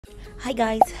Hi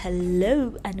guys,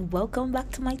 hello and welcome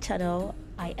back to my channel.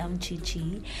 I am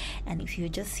Chichi, and if you're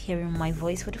just hearing my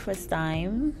voice for the first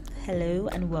time, hello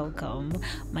and welcome.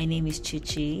 My name is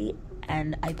Chichi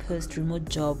and I post remote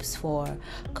jobs for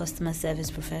customer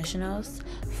service professionals,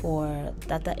 for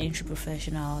data entry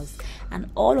professionals,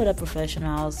 and all other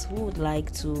professionals who would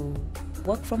like to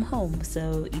work from home.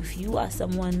 So if you are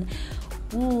someone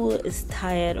who is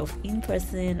tired of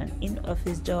in-person and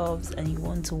in-office jobs and you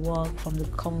want to work from the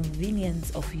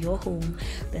convenience of your home,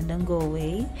 then don't go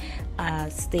away.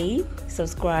 Stay,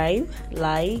 subscribe,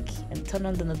 like, and turn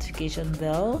on the notification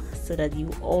bell so that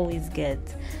you always get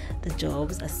the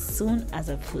jobs as soon as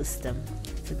I post them.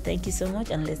 So thank you so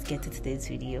much, and let's get to today's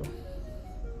video.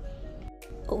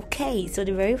 Okay, so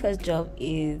the very first job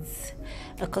is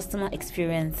a customer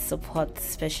experience support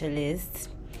specialist,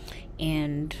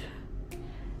 and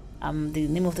the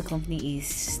name of the company is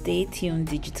Stay Tuned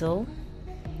Digital.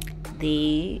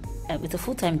 It's a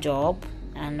full-time job,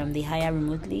 and they hire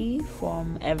remotely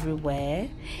from everywhere.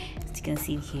 As you can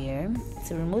see here,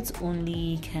 it's a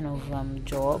remote-only kind of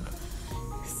job.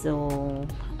 So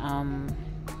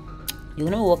you're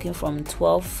gonna be working from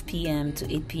 12 p.m.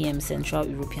 to 8 p.m. Central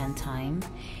European Time.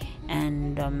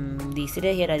 And they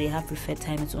stated here that they have preferred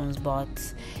time zones,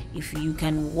 but if you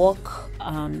can work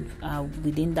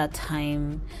within that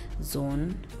time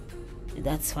zone,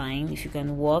 that's fine. If you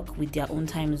can work with their own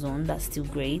time zone, that's still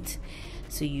great.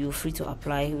 So you're free to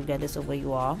apply regardless of where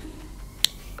you are.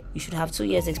 You should have 2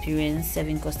 years experience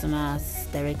serving customers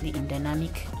directly in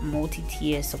dynamic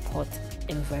multi-tier support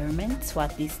environments for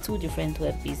at least 2 different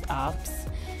web-based apps,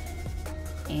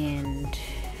 and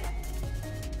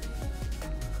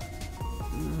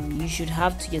you should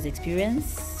have 2 years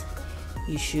experience.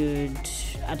 You should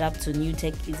adapt to new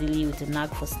tech easily with a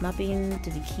knack for snapping to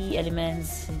the key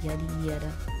elements, yada yada.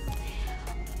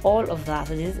 All of that.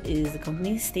 So this is the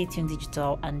company Stay Tuned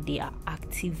Digital, and they are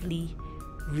actively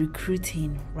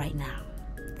recruiting right now.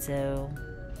 So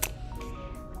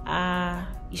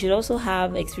you should also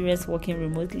have experience working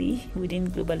remotely within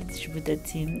globally distributed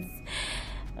teams.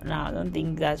 Now, I don't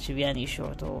think that should be an issue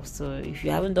at all. So if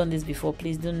you haven't done this before,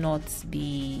 please do not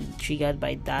be triggered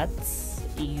by that.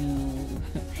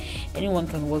 Anyone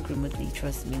can work remotely,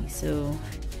 trust me. So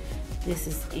this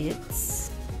is it.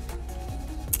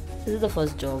 This is the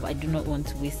first job. I do not want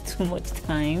to waste too much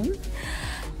time,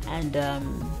 and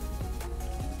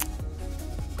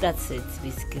that's it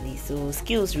basically. So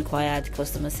skills required: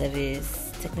 customer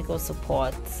service, technical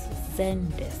support,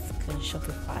 Zendesk, and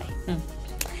Shopify.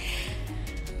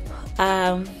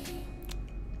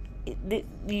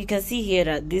 You can see here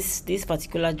that this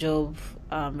particular job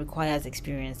requires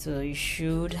experience, so you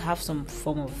should have some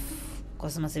form of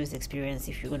customer service experience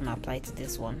if you're going to apply to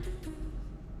this one.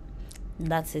 And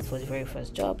that's it for the very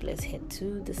first job. Let's head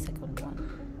to the second one.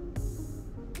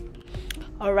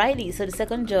 Alrighty, so the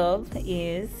second job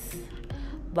is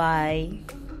by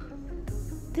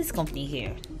this company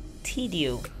here,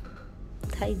 Tidio.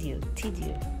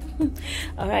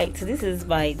 Alright, so this is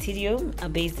by Tidio,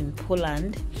 based in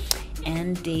Poland,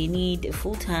 and they need a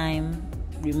full-time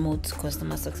remote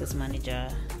customer success manager,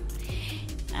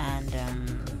 and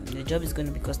the job is going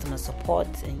to be customer support,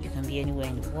 and you can be anywhere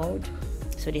in the world.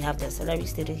 So they have their salary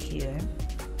stated here,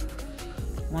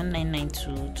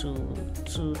 $1992 to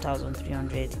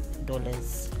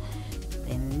 $2,300.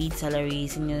 Then mid salary,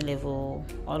 senior level,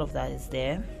 all of that is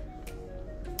there.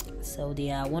 So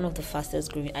they are one of the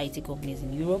fastest growing IT companies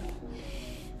in Europe,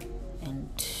 and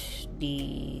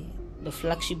the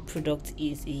flagship product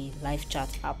is a live chat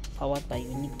app powered by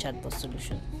unique chatbot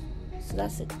solution. So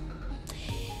that's it.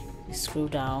 You scroll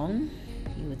down,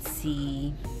 you would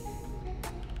see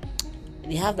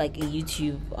they have like a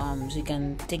YouTube, so you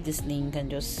can take this link and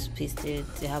just paste it.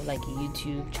 They have like a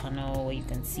YouTube channel where you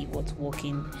can see what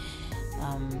working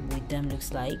with them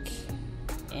looks like,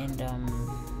 and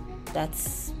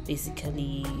that's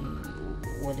basically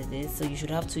what it is. So you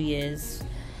should have 2 years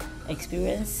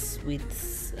experience with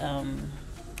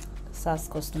SaaS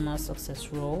customer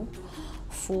success role,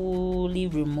 fully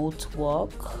remote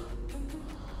work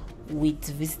with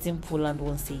visiting Poland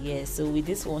once a year. So with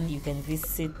this one,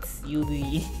 you'll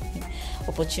be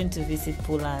opportune to visit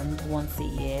Poland once a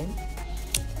year,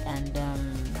 and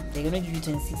they're gonna give you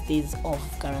 26 days off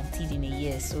guaranteed in a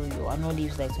year. So your annual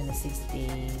leave is like 26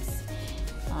 days.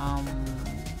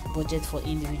 Budget for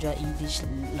individual English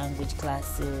language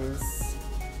classes,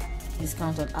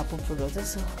 discount on Apple products.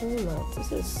 That's a whole lot.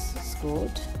 This is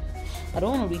good. I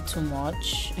don't want to read too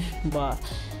much, but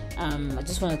I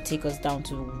just want to take us down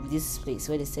to this place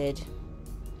where they said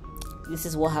this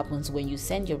is what happens when you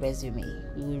send your resume.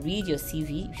 We will read your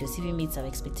CV. If your CV meets our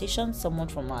expectations, someone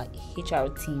from our HR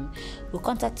team will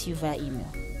contact you via email.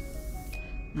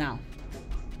 Now,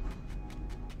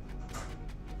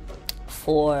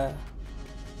 for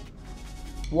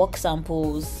work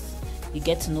samples, you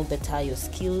get to know better your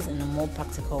skills in a more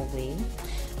practical way.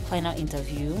 Final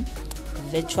interview,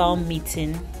 virtual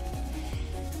meeting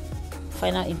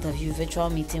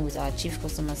with our chief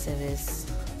customer service,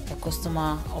 the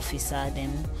customer officer,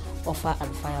 then offer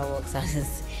and fireworks.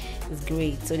 It's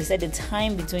great. So they said the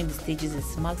time between the stages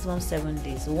is maximum 7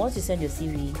 days. So once you send your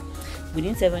CV,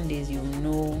 within 7 days you will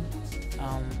know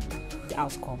the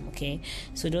outcome. Okay,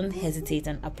 so don't hesitate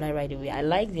and apply right away. I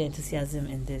like the enthusiasm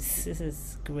in this. This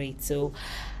is great. So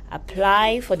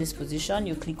apply for this position.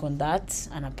 You click on that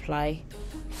and apply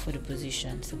for the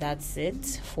position. So that's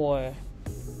it for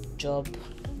job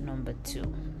number 2.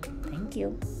 Thank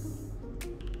you.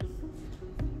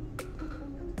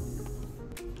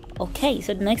 Okay,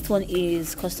 so the next one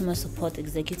is customer support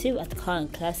executive at Car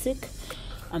and Classic.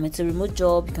 It's a remote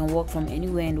job. You can work from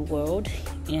anywhere in the world,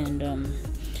 and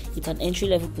it's an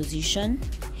entry-level position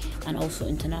and also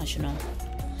international.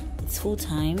 It's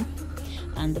full-time,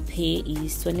 and the pay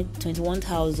is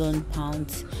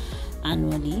 £21,000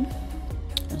 annually.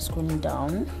 I'm scrolling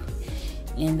down,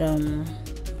 and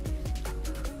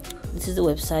this is the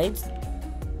website,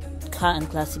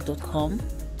 carandclassic.com.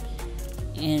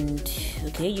 And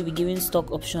okay, you'll be given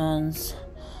stock options,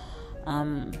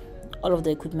 all of the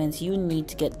equipment you need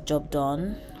to get the job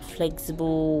done,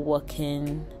 flexible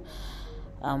working,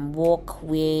 work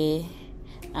where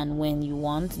and when you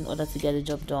want in order to get the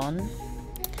job done,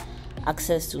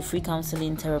 access to free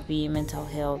counseling, therapy, mental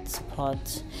health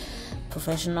support,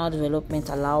 professional development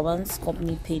allowance,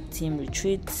 company paid team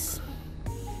retreats,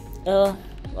 all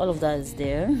of that is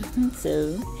there.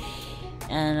 So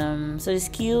the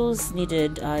skills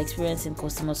needed are experience in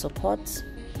customer support,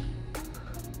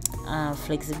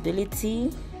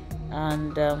 flexibility,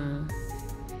 and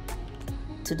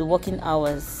to the working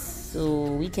hours, so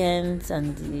weekends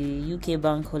and the UK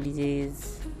bank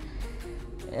holidays.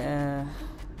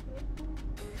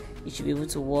 You should be able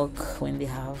to work when they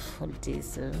have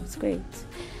holidays, so it's great.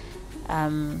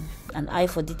 An eye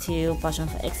for detail, passion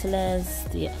for excellence,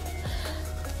 the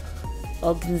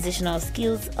organizational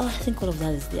skills. I think all of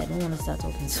that is there. I don't want to start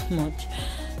talking too much.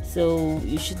 So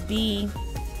you should be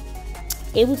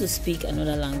able to speak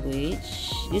another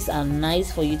language. These are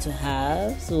nice for you to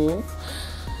have. So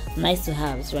nice to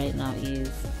have right now is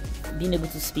being able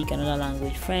to speak another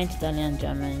language. French, Italian,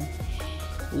 German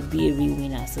would be a real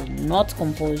winner. So not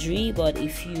compulsory, but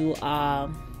if you are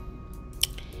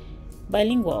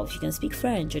bilingual, if you can speak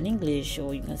French and English,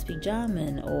 or you can speak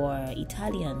German or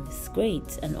Italian, it's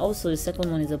great. And also the second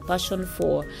one is a passion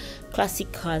for classic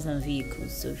cars and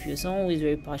vehicles. So if you're someone who is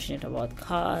very passionate about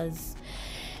cars,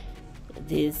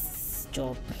 this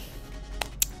job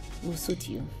will suit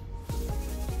you.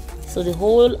 So the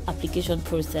whole application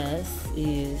process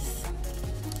is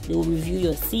they will review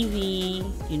your CV,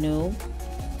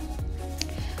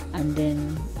 and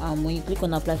then when you click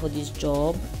on apply for this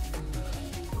job,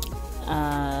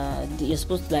 you're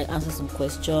supposed to answer some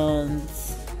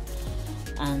questions,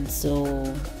 and so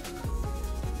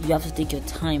you have to take your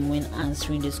time when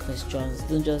answering these questions.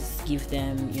 Don't just give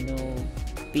them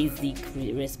basic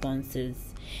responses.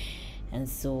 And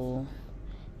so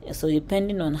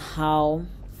depending on how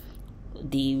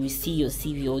they receive your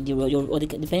CV, or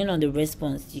depending on the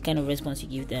response, the kind of response you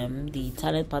give them, the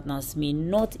talent partners may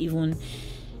not even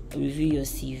review your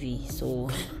CV.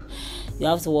 So you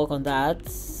have to work on that.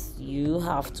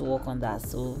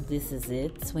 So this is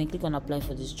it. When you click on apply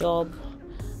for this job,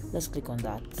 let's click on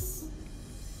that.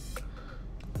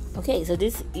 Okay, so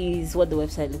this is what the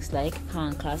website looks like, Car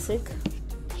and Classic,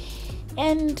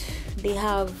 and they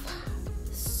have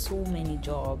so many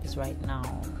jobs right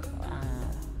now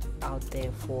out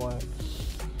there for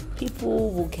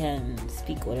people who can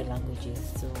speak other languages.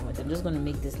 So I'm just going to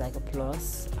make this like a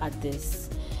plus, add this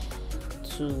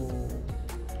to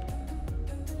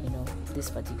this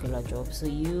particular job. So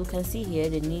you can see here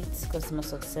they need customer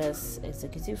success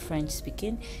executive, French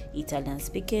speaking, Italian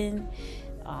speaking,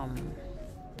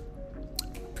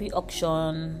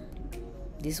 pre-auction.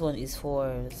 This one is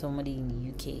for somebody in the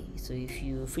UK. So if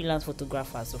you freelance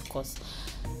photographers, of course,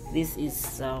 this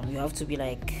is you have to be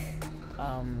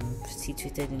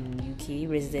situated in the UK,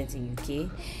 resident in UK,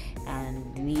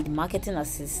 and need marketing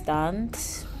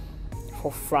assistant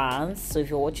for France. So if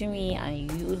you're watching me and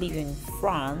you live in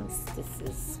France, this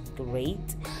is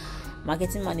great.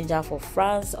 Marketing manager for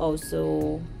France,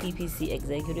 also PPC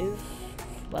executive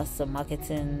That's the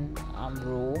marketing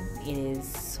role. It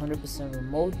is 100%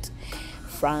 remote.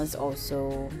 France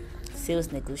also,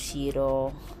 sales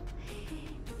negotiator,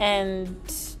 and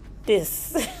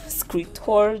this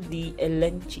scriptor de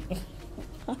elenchi.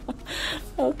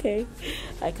 Okay,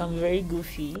 I can be very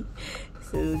goofy.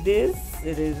 So it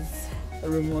is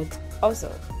remote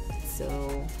also.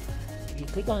 So if you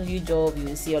click on view job, you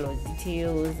will see all of the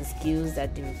details, the skills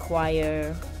that they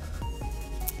require.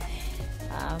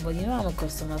 But I'm a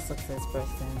customer success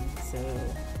person, so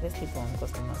let's click on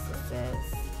customer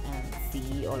success and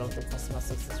see all of the customer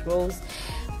success roles.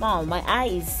 Now my eye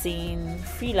is saying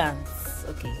freelance.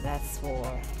 Okay, that's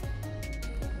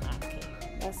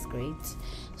great.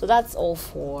 So that's all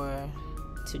for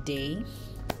today.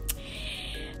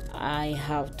 I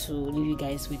have to leave you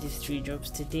guys with these 3 jobs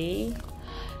today,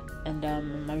 and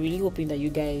I'm really hoping that you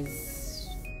guys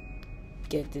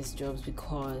get these jobs,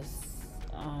 because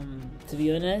to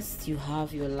be honest, you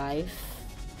have your life,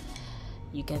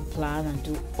 you can plan and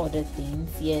do other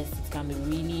things. Yes, it can be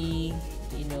really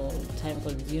time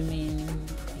consuming,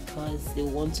 because they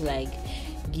want to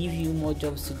give you more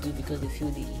jobs to do, because they feel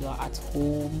that you are at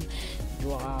home,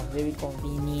 you are very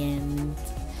convenient,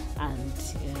 and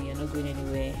you're not going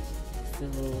anywhere. So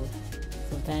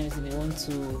sometimes you may want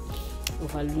to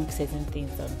overlook certain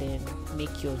things and then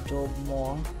make your job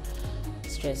more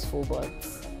stressful. But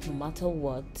no matter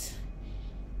what,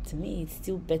 to me it's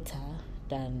still better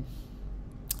than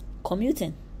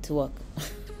commuting to work.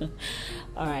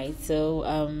 Alright,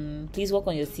 so please work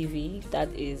on your CV.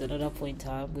 That is another point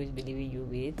I'm going to be leaving you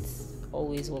with.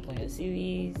 Always work on your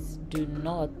CVs. Do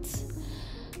not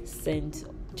send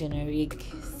generic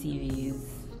CVs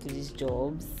to these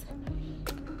jobs.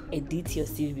 Edit your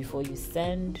CV before you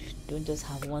send. Don't just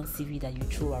have one CV that you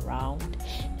throw around,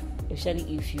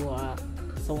 especially if you are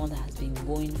someone that has been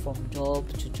going from job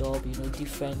to job,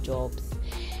 different jobs,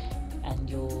 and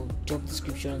your job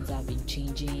descriptions have been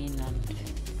changing. And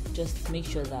just make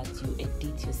sure that you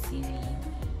edit your CV.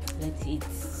 Let it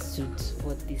suit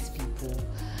what these people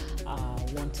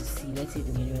want to see. Let it,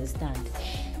 understand.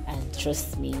 And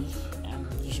trust me,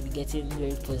 you should be getting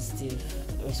very positive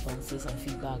responses and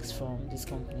feedbacks from these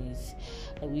companies.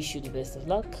 I wish you the best of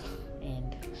luck,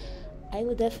 and I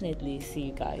will definitely see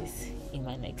you guys in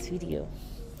my next video.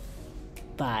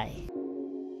 Bye.